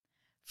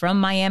From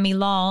Miami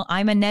Law,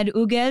 I'm Annette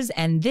Uguez,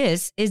 and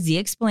this is The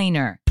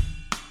Explainer.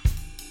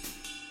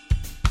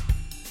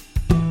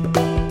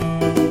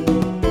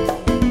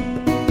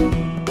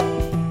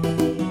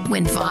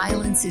 When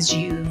violence is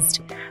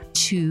used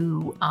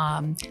to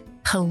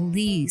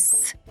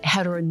police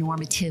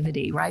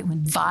heteronormativity, right? When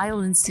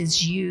violence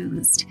is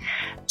used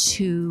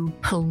to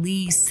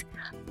police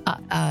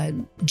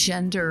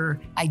gender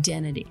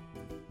identity,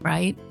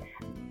 right?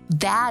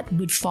 That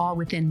would fall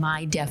within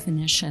my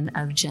definition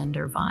of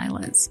gender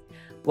violence.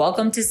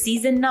 Welcome to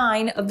Season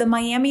 9 of the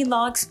Miami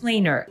Law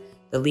Explainer,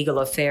 the legal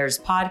affairs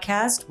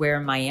podcast where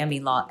Miami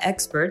law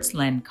experts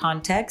lend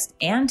context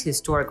and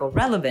historical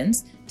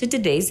relevance to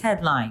today's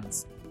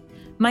headlines.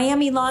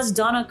 Miami Law's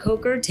Donna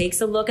Coker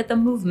takes a look at the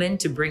movement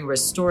to bring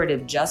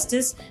restorative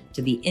justice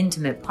to the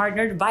intimate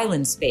partnered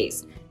violence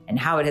space and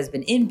how it has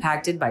been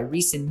impacted by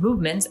recent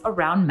movements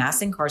around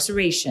mass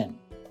incarceration.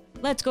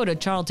 Let's go to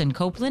Charlton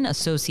Copeland,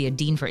 Associate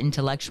Dean for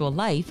Intellectual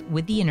Life,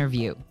 with the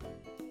interview.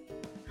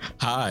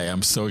 Hi,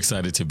 I'm so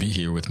excited to be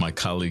here with my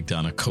colleague,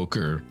 Donna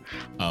Coker.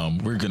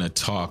 We're going to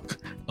talk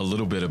a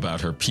little bit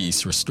about her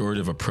piece,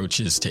 Restorative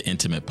Approaches to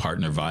Intimate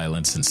Partner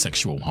Violence and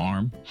Sexual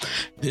Harm.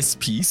 This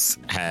piece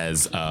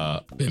has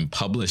been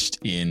published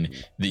in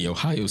the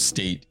Ohio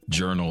State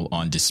Journal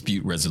on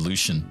Dispute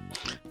Resolution.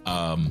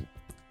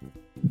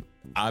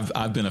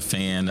 I've been a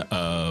fan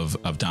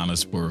of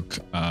Donna's work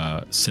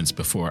since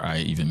before I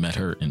even met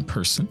her in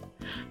person.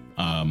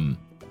 And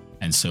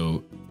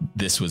so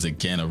this was,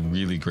 again, a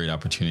really great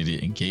opportunity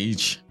to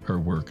engage her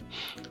work.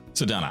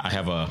 So, Donna, I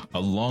have a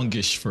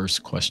longish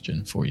first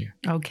question for you.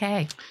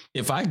 Okay.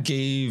 If I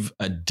gave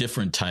a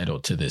different title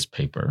to this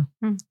paper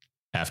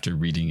after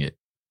reading it,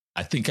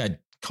 I think I'd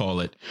call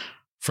it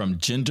From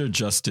Gender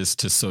Justice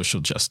to Social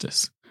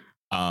Justice.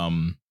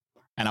 And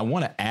I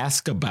want to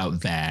ask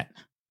about that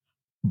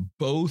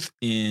both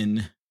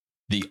in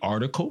the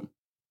article,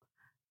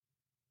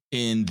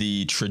 in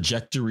the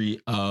trajectory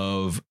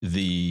of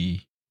the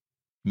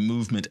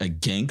movement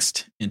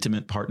against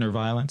intimate partner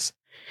violence,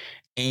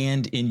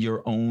 and in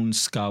your own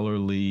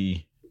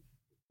scholarly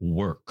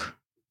work.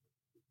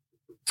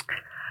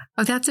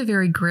 Oh, that's a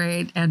very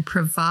great and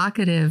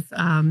provocative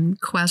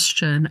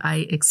question.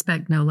 I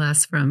expect no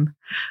less from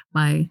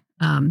my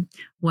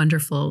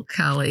wonderful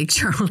colleague,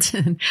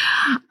 Charlton.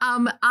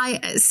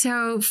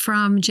 So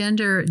from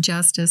gender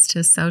justice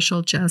to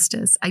social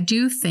justice, I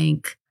do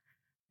think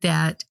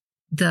that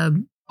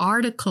the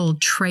article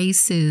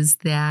traces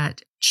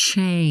that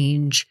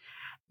change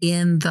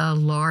in the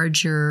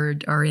larger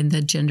or in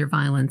the gender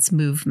violence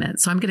movement.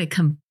 So I'm going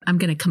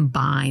to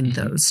combine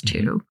those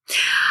two.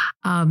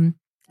 And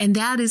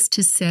that is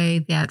to say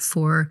that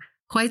for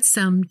quite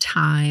some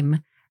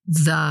time,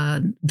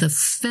 the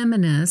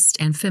feminist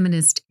and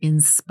feminist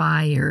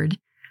inspired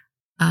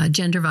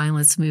gender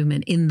violence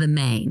movement in the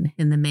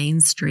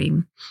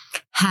mainstream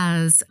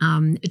has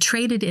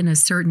traded in a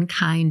certain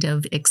kind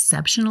of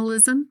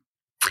exceptionalism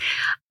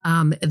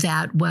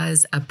that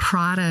was a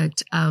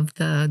product of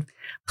the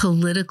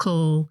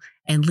political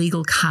and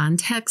legal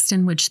context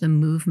in which the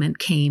movement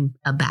came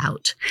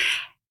about.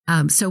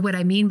 So what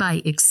I mean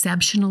by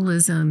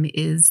exceptionalism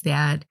is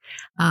that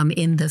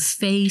in the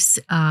face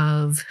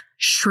of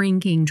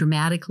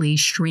dramatically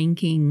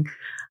shrinking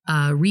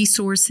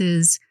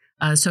resources,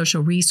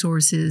 social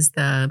resources,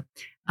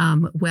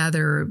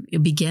 whether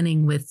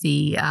beginning with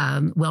the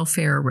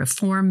welfare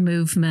reform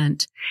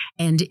movement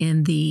and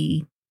in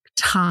the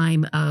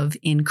time of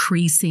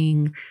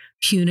increasing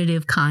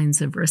punitive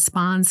kinds of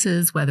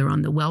responses, whether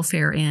on the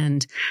welfare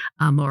end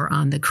or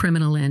on the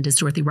criminal end, as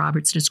Dorothy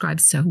Roberts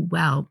describes so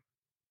well,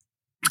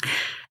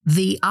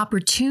 the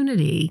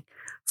opportunity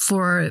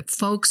for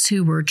folks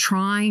who were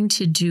trying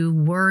to do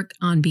work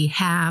on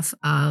behalf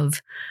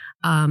of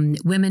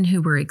women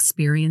who were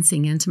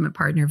experiencing intimate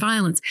partner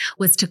violence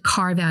was to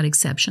carve out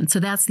exceptions. So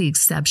that's the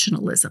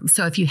exceptionalism.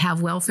 So if you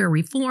have welfare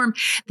reform,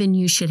 then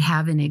you should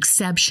have an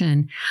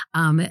exception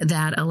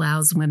that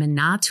allows women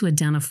not to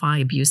identify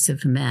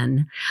abusive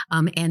men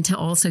and to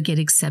also get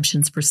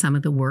exceptions for some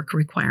of the work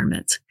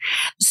requirements.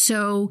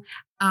 So,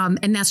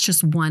 and that's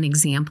just one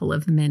example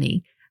of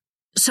many.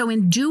 So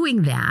in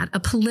doing that, a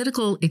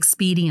political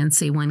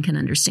expediency one can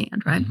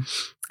understand, right?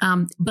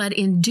 But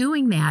in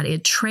doing that,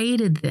 it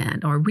traded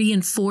then or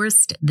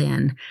reinforced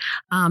then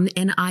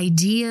an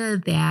idea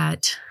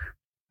that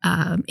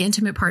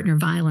intimate partner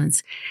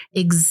violence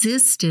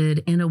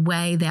existed in a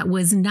way that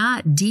was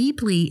not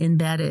deeply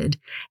embedded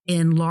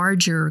in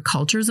larger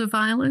cultures of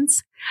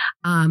violence,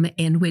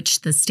 in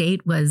which the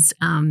state was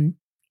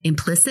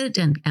implicit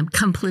and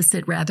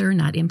complicit, rather,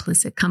 not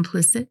implicit,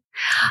 complicit.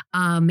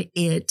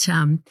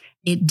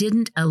 It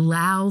didn't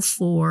allow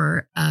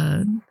for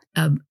a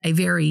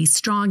very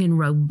strong and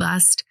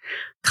robust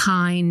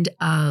kind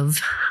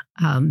of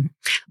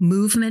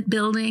movement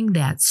building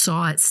that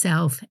saw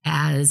itself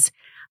as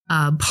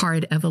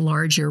part of a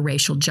larger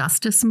racial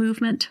justice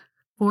movement,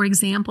 for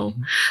example.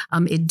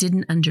 It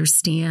didn't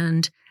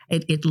understand.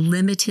 It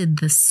limited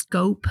the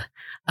scope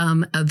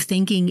of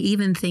thinking,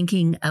 even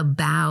thinking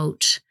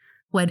about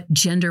what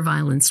gender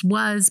violence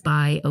was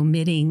by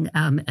omitting,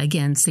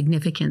 again,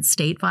 significant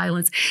state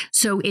violence.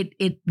 So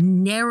it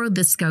narrowed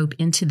the scope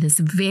into this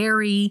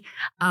very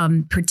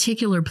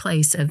particular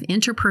place of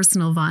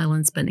interpersonal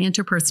violence, but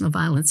interpersonal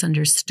violence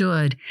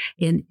understood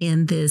in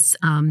this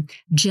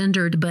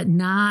gendered but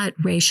not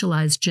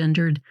racialized,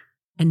 gendered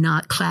and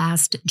not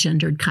classed,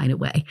 gendered kind of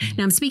way. Mm-hmm.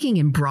 Now, I'm speaking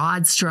in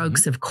broad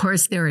strokes. Mm-hmm. Of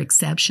course, there are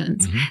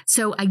exceptions. Mm-hmm.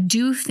 So I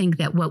do think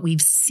that what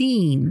we've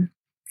seen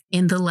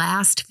in the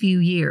last few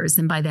years,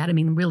 and by that I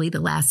mean really the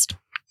last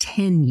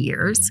 10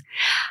 years,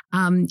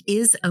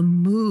 is a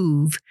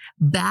move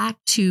back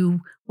to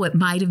what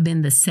might have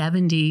been the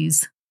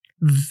 70s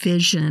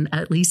vision,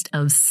 at least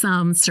of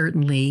some,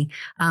 certainly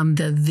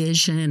the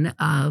vision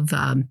of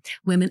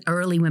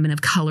early women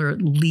of color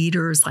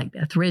leaders like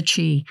Beth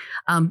Ritchie,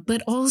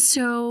 but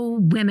also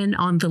women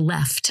on the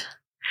left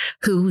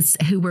who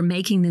were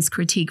making this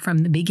critique from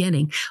the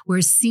beginning.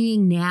 We're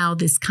seeing now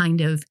this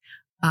kind of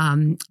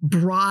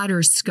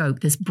broader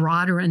scope, this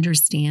broader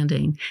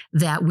understanding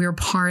that we're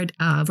part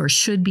of, or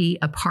should be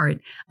a part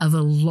of,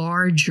 a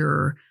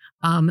larger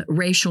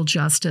racial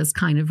justice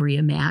kind of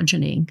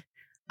reimagining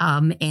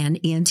and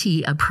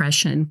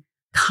anti-oppression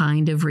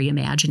kind of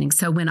reimagining.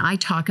 So when I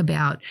talk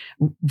about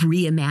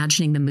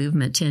reimagining the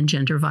movement to end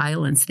gender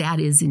violence, that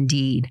is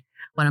indeed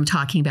what I'm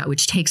talking about,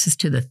 which takes us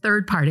to the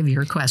third part of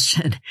your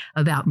question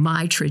about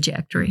my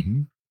trajectory.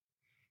 Mm-hmm.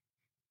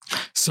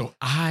 So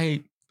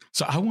I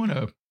want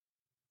to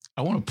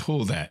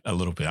pull that a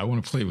little bit. I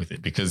want to play with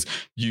it because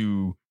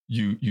you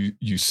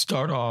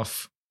start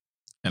off,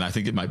 and I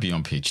think it might be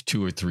on page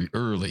 2 or 3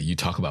 early, you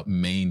talk about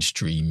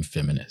mainstream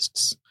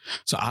feminists.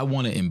 So I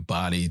want to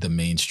embody the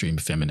mainstream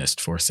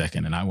feminist for a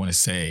second. And I want to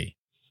say,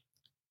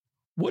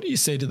 what do you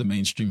say to the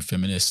mainstream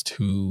feminist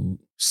who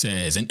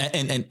says,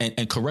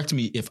 and correct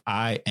me if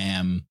I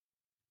am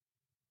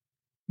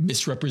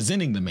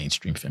misrepresenting the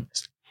mainstream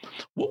feminist.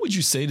 What would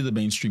you say to the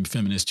mainstream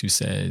feminist who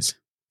says,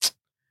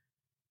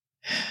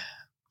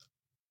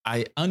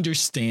 I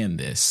understand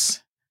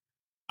this.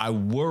 I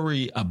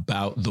worry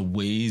about the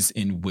ways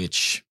in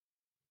which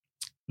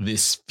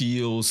this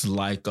feels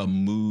like a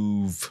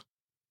move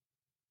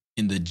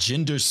in the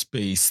gender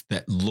space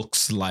that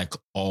looks like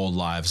all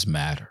lives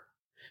matter,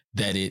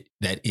 that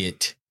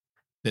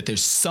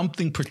there's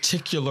something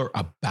particular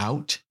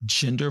about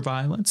gender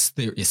violence.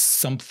 There is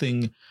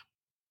something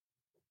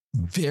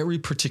very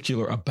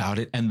particular about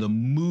it. And the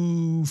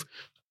move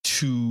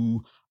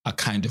to a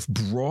kind of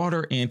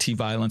broader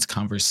anti-violence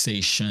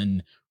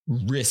conversation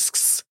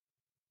risks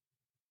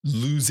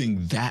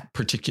losing that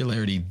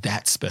particularity,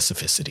 that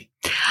specificity.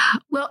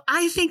 Well,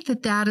 I think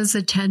that is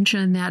a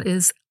tension that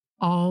is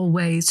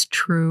always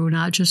true,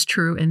 not just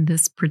true in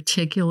this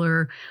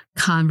particular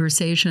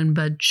conversation,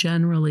 but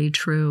generally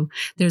true.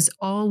 There's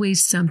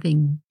always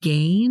something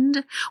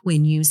gained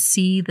when you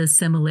see the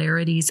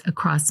similarities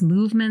across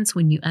movements,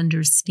 when you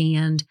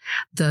understand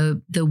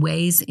the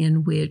ways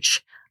in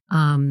which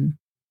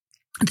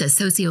the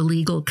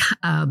socio-legal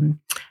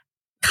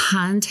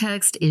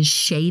context is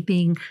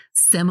shaping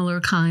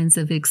similar kinds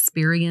of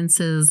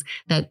experiences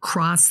that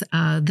cross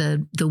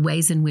the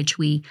ways in which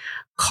we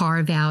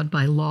carve out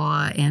by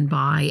law and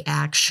by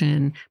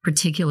action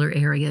particular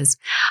areas.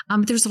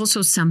 There's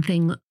also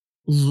something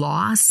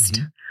lost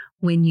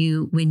when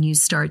you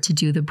start to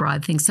do the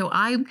broad thing. So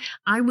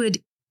I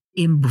would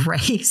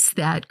embrace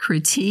that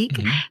critique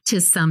to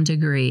some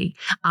degree.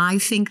 I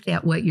think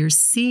that what you're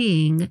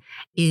seeing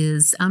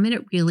is,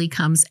 it really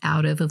comes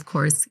out of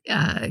course,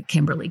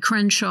 Kimberly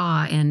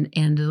Crenshaw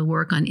and the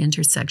work on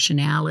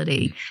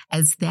intersectionality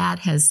as that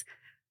has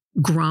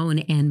grown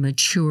and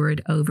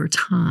matured over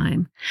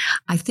time.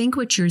 I think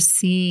what you're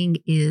seeing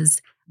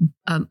is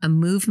a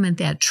movement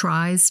that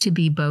tries to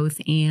be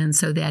both and,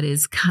 so that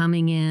is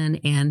coming in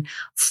and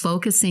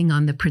focusing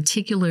on the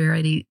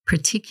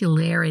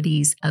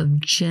particularities of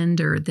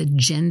gender, the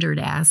gendered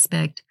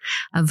aspect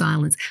of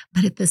violence,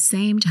 but at the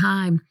same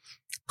time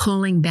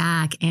pulling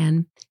back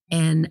and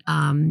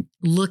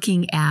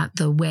looking at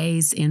the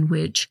ways in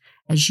which,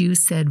 as you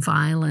said,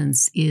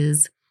 violence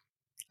is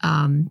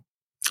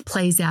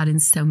plays out in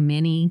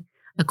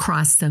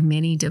across so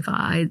many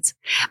divides.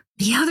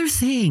 The other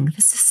thing,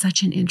 this is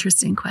such an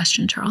interesting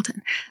question,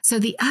 Charlton. So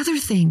the other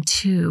thing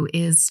too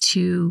is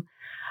to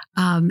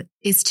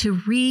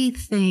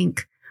rethink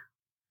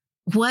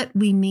what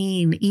we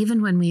mean,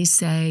 even when we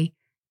say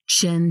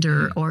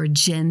gender or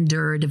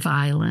gendered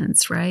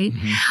violence, right?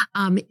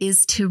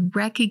 Is to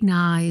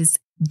recognize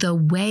the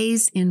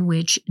ways in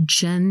which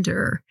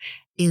gender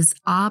is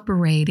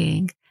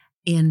operating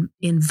in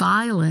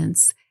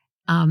violence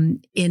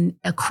in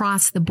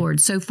across the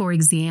board. So, for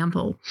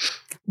example,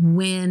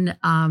 when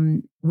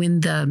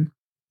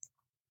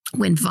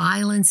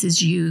violence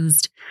is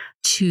used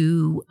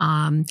to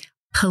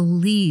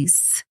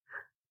police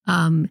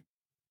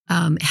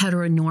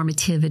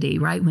heteronormativity,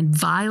 right? When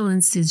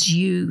violence is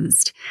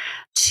used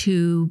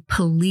to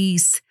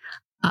police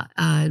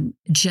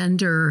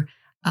gender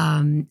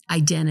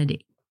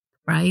identity,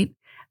 right?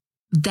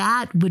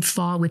 that would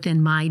fall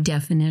within my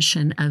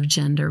definition of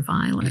gender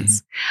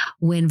violence.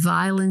 Mm-hmm. When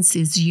violence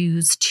is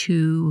used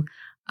to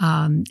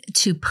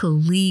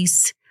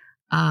police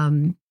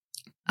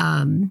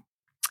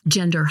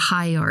gender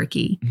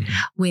hierarchy, mm-hmm.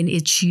 when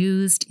it's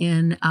used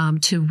in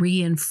to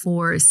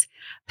reinforce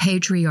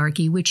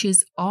patriarchy, which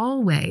is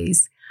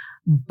always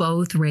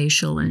both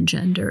racial and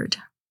gendered,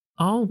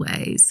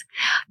 always,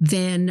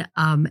 then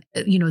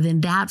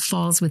then that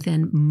falls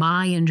within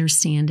my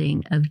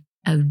understanding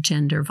of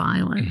gender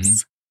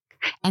violence.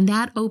 Mm-hmm. And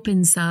that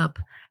opens up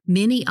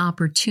many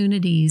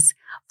opportunities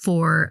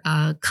for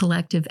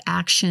collective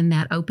action.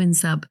 That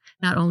opens up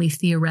not only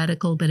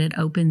theoretical, but it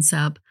opens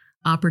up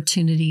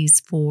opportunities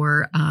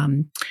for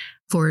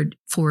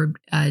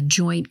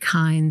joint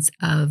kinds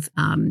of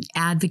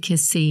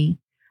advocacy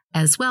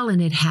as well.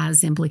 And it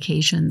has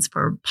implications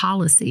for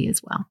policy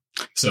as well.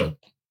 So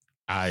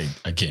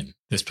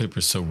this paper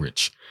is so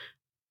rich.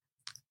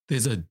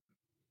 There's a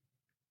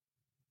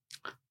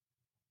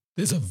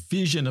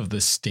vision of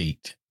the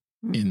state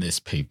mm-hmm. in this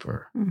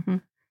paper mm-hmm.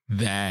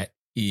 that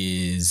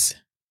is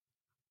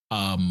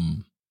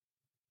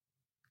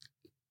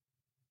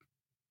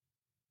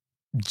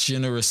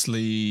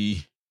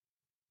generously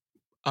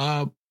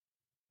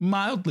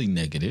mildly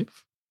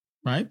negative,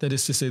 right? That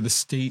is to say, the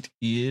state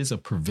is a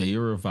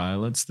purveyor of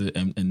violence,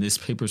 and this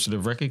paper sort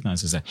of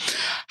recognizes that.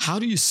 How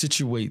do you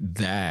situate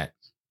that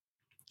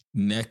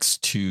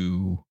next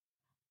to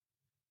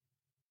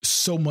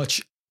so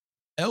much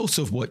else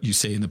of what you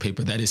say in the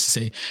paper? That is to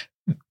say,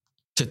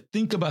 to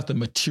think about the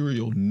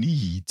material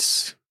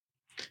needs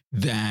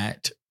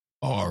that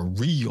are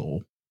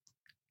real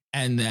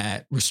and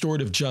that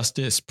restorative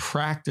justice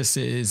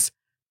practices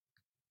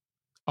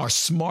are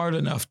smart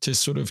enough to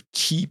sort of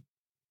keep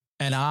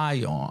an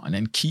eye on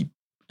and keep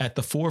at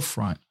the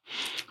forefront.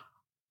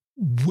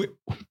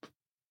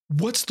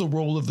 What's the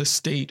role of the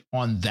state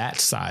on that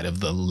side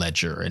of the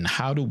ledger, and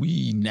how do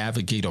we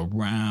navigate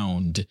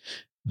around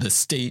the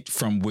state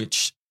from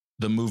which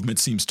the movement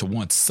seems to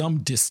want some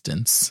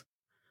distance,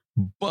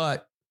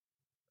 but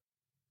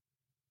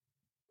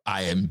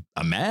I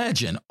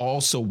imagine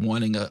also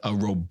wanting a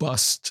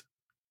robust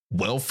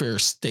welfare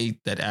state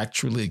that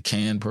actually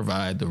can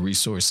provide the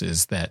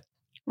resources that.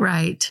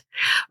 Right.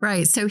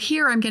 So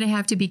here I'm going to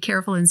have to be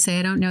careful and say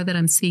I don't know that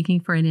I'm speaking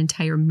for an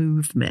entire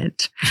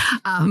movement,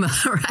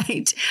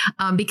 right?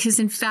 Because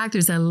in fact,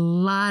 there's a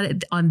lot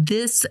on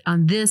this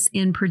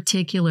in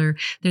particular.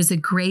 There's a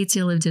great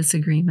deal of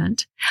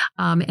disagreement,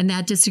 and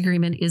that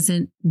disagreement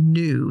isn't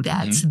new.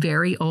 That's mm-hmm.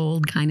 very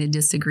old kind of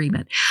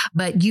disagreement.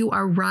 But you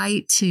are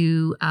right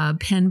to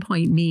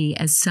pinpoint me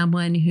as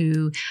someone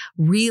who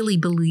really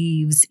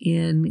believes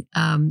in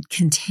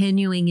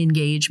continuing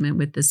engagement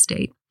with the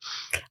state.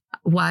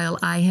 While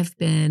I have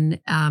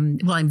been,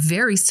 I'm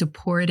very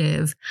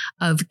supportive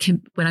of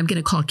what I'm going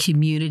to call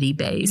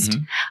community-based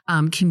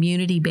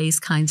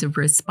kinds of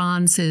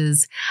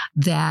responses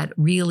that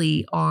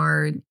really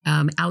are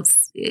I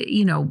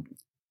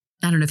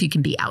don't know if you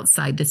can be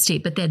outside the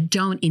state, but that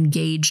don't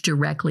engage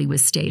directly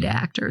with state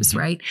actors, mm-hmm.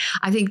 right?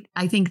 I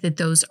think that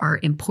those are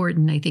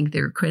important. I think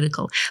they're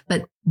critical.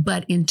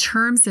 But in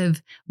terms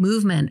of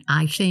movement,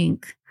 I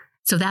think.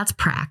 So that's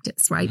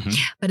practice, right? Mm-hmm.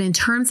 But in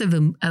terms of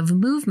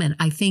movement,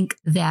 I think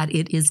that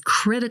it is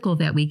critical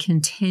that we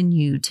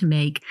continue to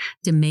make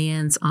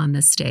demands on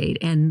the state.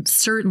 And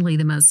certainly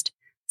the most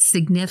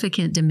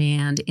significant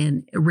demand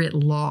in writ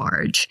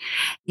large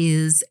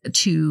is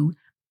to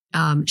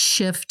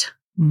shift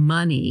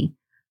money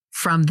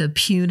from the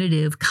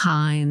punitive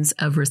kinds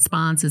of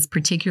responses,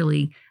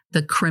 particularly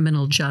the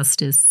criminal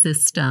justice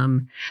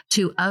system,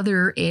 to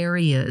other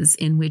areas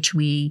in which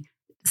we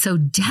so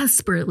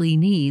desperately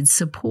need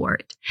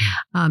support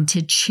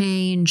to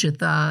change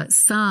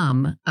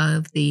some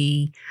of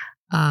the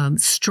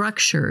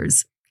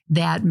structures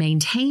that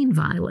maintain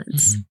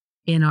violence mm-hmm.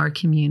 in our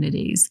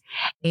communities.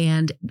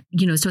 And,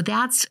 so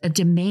that's a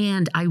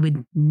demand I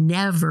would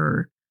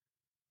never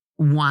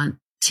want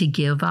to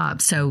give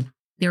up. So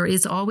there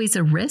is always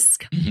a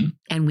risk, mm-hmm.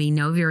 and we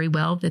know very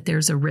well that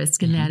there's a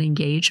risk in mm-hmm. that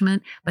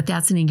engagement, but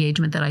that's an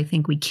engagement that I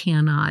think we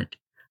cannot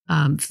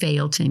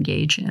fail to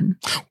engage in.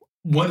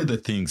 One of the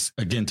things,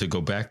 again, to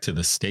go back to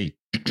the state,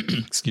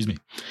 excuse me,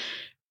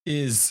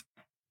 is,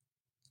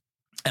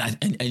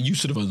 and you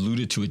sort of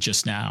alluded to it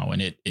just now,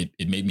 and it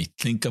made me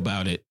think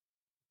about it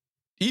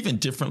even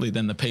differently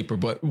than the paper,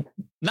 but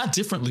not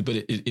differently, but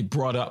it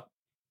brought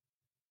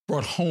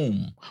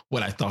home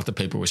what I thought the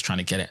paper was trying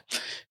to get at.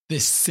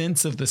 This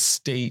sense of the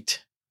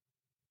state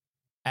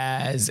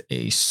as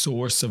a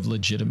source of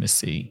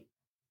legitimacy.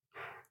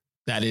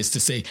 That is to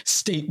say,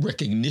 state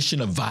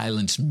recognition of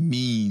violence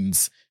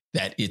means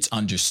that it's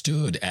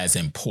understood as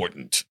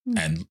important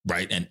and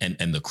right.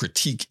 And the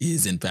critique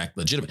is in fact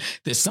legitimate.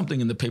 There's something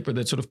in the paper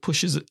that sort of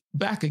pushes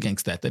back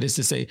against that. That is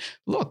to say,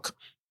 look,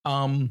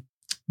 the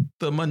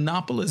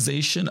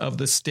monopolization of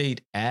the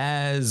state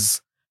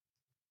as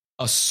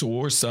a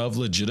source of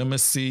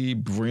legitimacy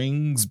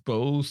brings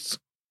both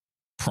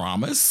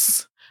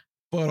promise,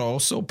 but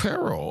also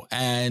peril.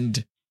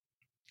 And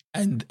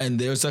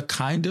there's a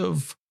kind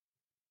of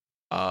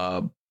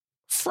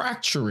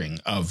fracturing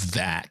of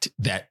that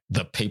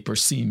the paper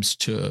seems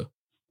to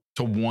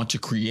want to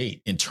create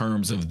in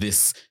terms of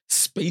this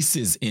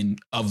spaces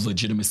of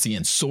legitimacy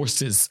and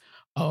sources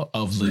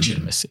of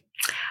legitimacy.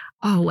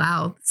 Oh,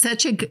 wow.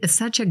 Such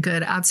a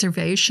good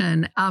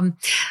observation.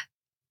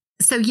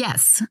 So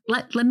yes,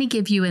 let me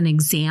give you an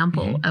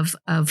example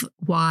of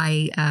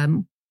why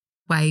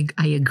I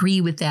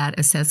agree with that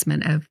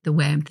assessment of the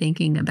way I'm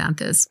thinking about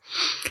this.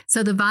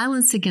 So the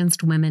Violence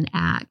Against Women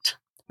Act,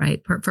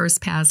 right,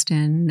 first passed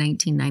in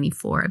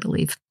 1994, I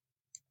believe.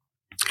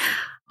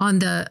 On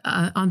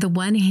the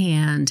one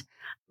hand,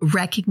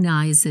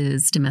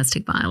 recognizes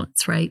domestic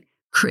violence, right?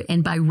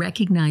 And by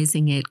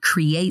recognizing it,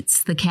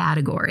 creates the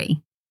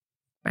category,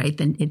 right?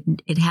 Then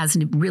it has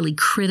a really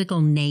critical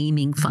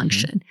naming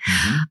function.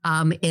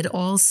 It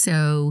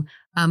also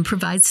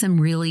provides some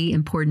really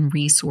important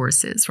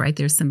resources, right?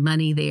 There's some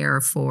money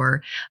there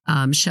for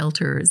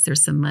shelters.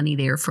 There's some money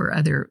there for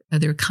other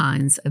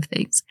kinds of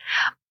things.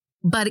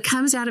 But it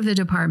comes out of the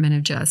Department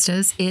of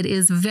Justice. It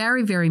is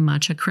very, very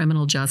much a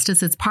criminal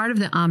justice. It's part of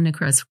the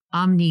Omnibus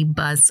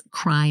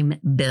Crime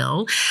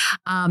Bill.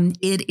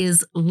 It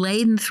is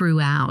laden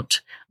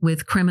throughout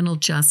with criminal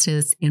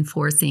justice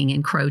enforcing,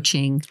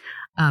 encroaching,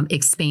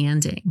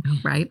 expanding,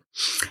 right?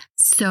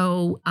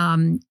 So,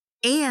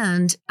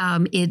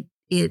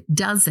 it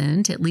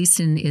doesn't, at least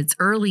in its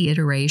early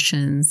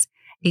iterations,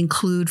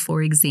 include,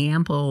 for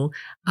example,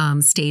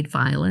 state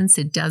violence.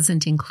 It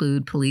doesn't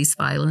include police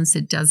violence.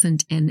 It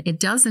doesn't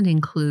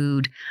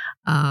include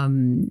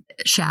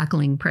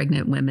shackling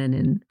pregnant women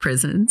in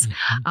prisons.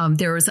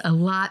 There is a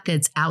lot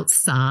that's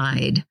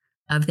outside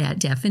of that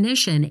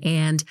definition,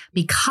 and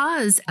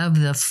because of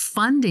the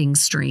funding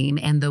stream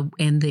and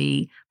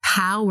the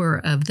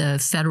power of the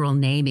federal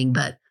naming,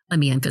 but let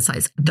me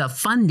emphasize the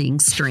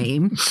funding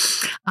stream.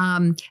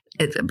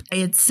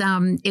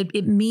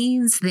 It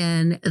means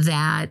then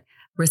that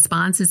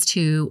responses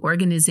to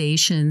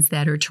organizations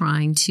that are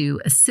trying to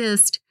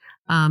assist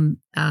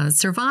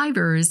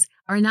survivors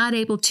are not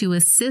able to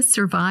assist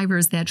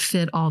survivors that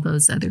fit all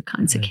those other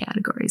kinds of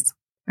categories,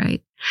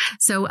 right?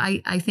 So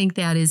I think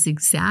that is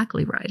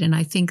exactly right. And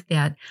I think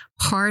that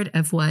part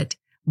of what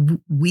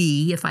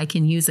we, if I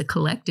can use a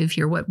collective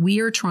here, what we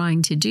are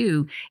trying to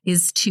do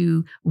is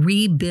to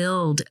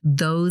rebuild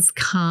those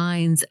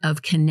kinds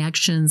of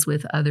connections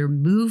with other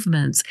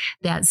movements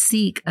that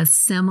seek a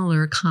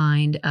similar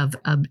kind of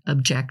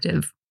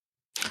objective.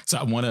 So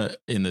I want to,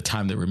 in the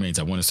time that remains,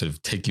 I want to sort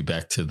of take you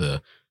back to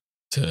the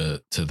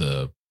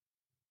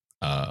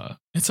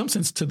in some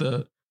sense, to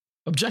the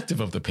objective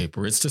of the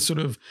paper. It's to sort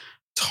of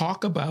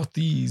talk about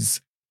these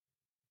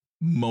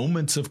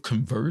moments of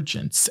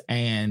convergence,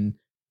 and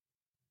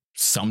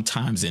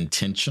sometimes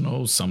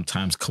intentional,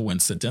 sometimes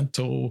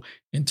coincidental,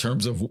 in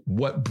terms of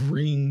what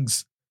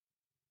brings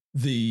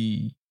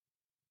the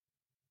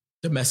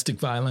domestic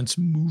violence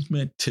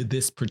movement to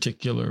this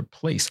particular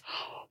place.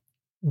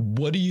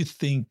 What do you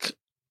think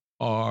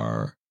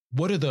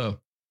what are the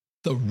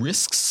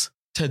risks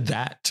to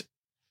that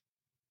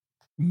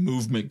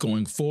movement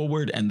going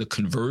forward, and the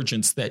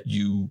convergence that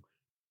you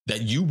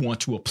want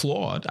to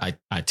applaud? I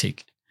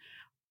take it.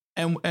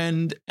 And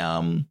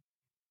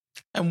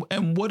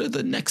what are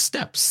the next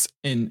steps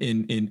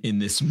in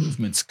this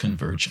movement's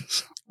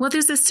convergence? Well,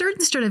 there's a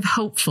certain sort of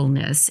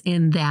hopefulness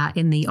in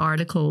the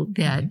article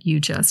that you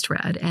just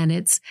read. And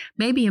it's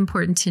maybe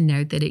important to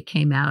note that it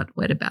came out,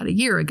 about a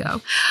year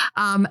ago.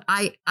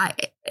 My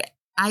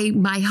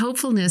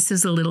hopefulness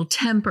is a little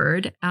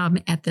tempered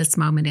at this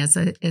moment, as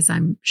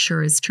I'm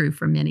sure is true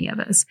for many of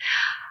us.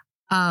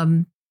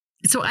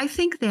 So I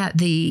think that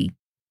the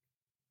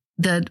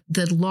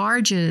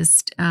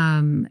largest,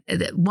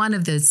 one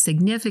of the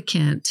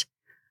significant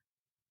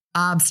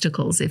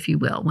obstacles, if you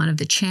will, one of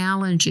the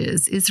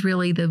challenges is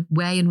really the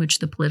way in which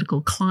the political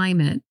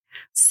climate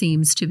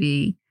seems to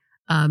be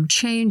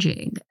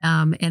changing.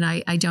 And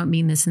I don't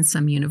mean this in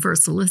some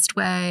universalist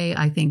way.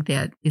 I think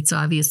that it's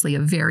obviously a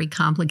very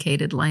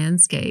complicated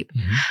landscape,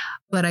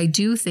 but I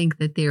do think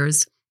that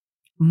there's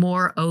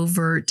more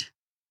overt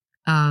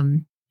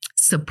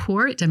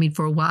support. I mean,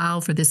 for a while,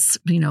 for this,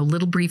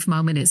 little brief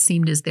moment, it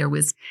seemed as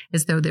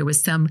though there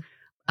was some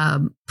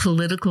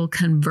political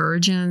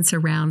convergence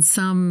around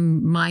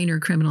some minor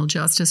criminal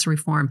justice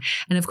reform.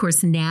 And of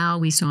course, now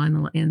we saw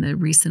in the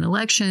recent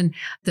election,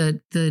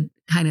 the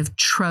kind of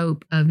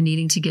trope of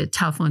needing to get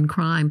tough on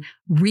crime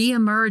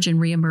reemerge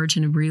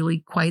in a really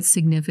quite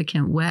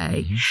significant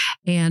way.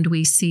 And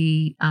we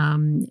see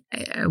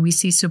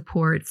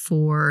support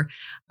for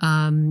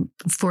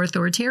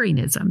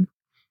authoritarianism.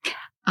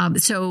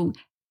 So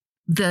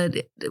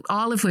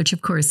all of which,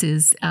 of course,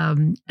 is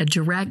a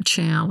direct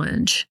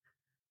challenge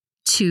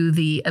to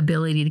the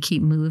ability to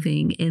keep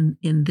moving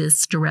in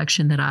this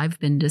direction that I've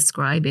been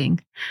describing.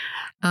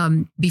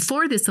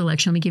 Before this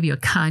election, let me give you a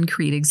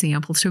concrete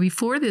example. So way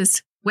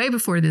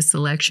before this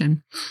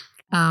election,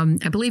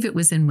 I believe it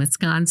was in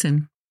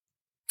Wisconsin,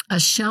 a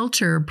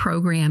shelter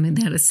program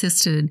that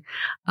assisted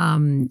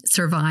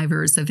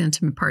survivors of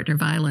intimate partner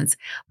violence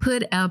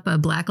put up a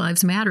Black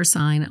Lives Matter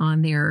sign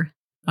on their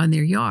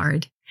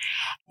yard.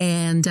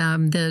 And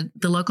the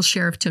local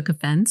sheriff took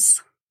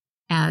offense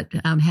at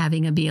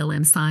having a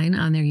BLM sign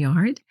on their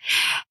yard.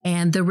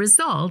 And the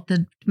result,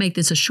 to make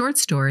this a short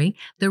story,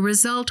 the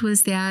result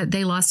was that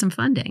they lost some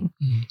funding.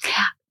 Mm.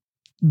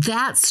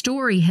 That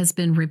story has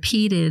been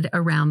repeated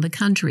around the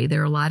country. There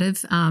are a lot of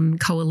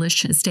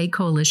state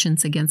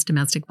coalitions against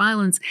domestic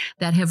violence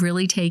that have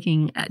really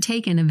taken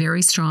a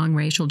very strong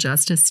racial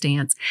justice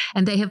stance,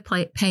 and they have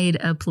paid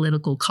a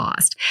political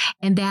cost.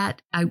 And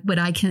that what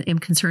I am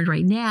concerned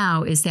right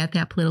now is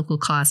that political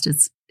cost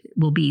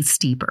will be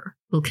steeper,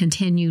 will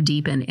continue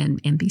deepen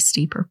and be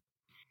steeper.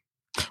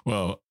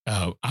 Well,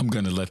 I'm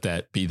going to let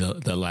that be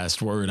the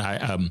last word.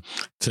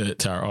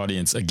 To our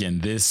audience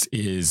again. This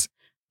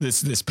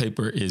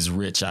paper is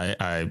rich.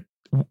 I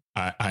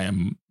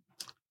am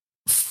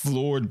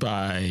floored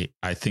by,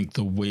 I think,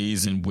 the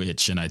ways in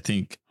which, and I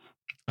think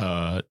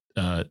Donna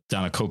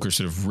Coker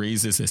sort of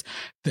raises this,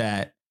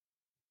 that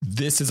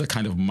this is a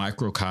kind of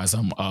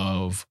microcosm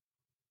of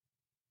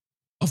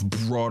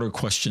broader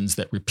questions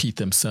that repeat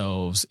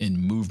themselves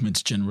in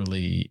movements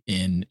generally,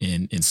 in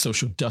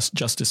social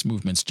justice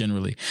movements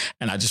generally.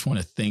 And I just want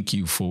to thank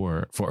you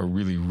for a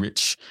really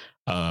rich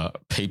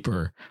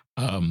paper.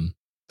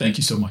 Thank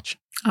you so much.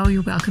 Oh,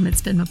 you're welcome.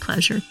 It's been a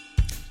pleasure.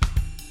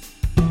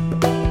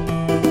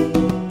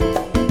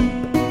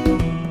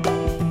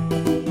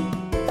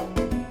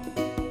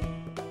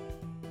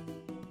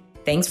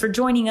 Thanks for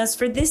joining us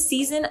for this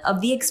season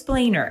of The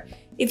Explainer.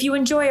 If you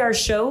enjoy our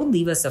show,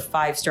 leave us a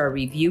 5-star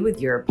review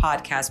with your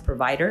podcast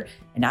provider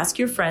and ask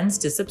your friends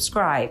to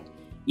subscribe.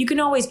 You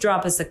can always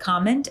drop us a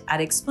comment at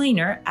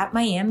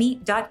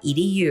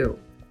explainer@miami.edu.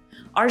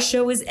 Our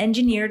show is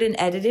engineered and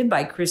edited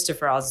by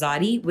Christopher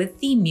Alzadi with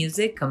theme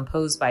music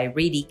composed by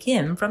Rady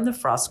Kim from the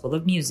Frost School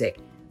of Music.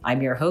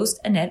 I'm your host,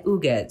 Annette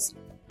Uguez.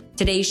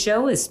 Today's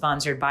show is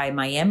sponsored by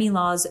Miami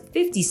Law's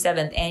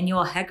 57th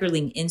Annual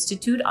Heckerling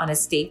Institute on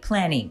Estate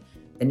Planning,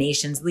 the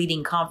nation's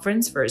leading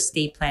conference for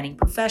estate planning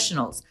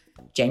professionals,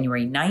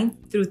 January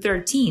 9th through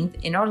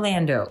 13th in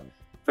Orlando.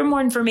 For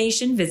more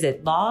information,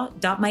 visit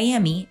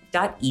law.miami.edu.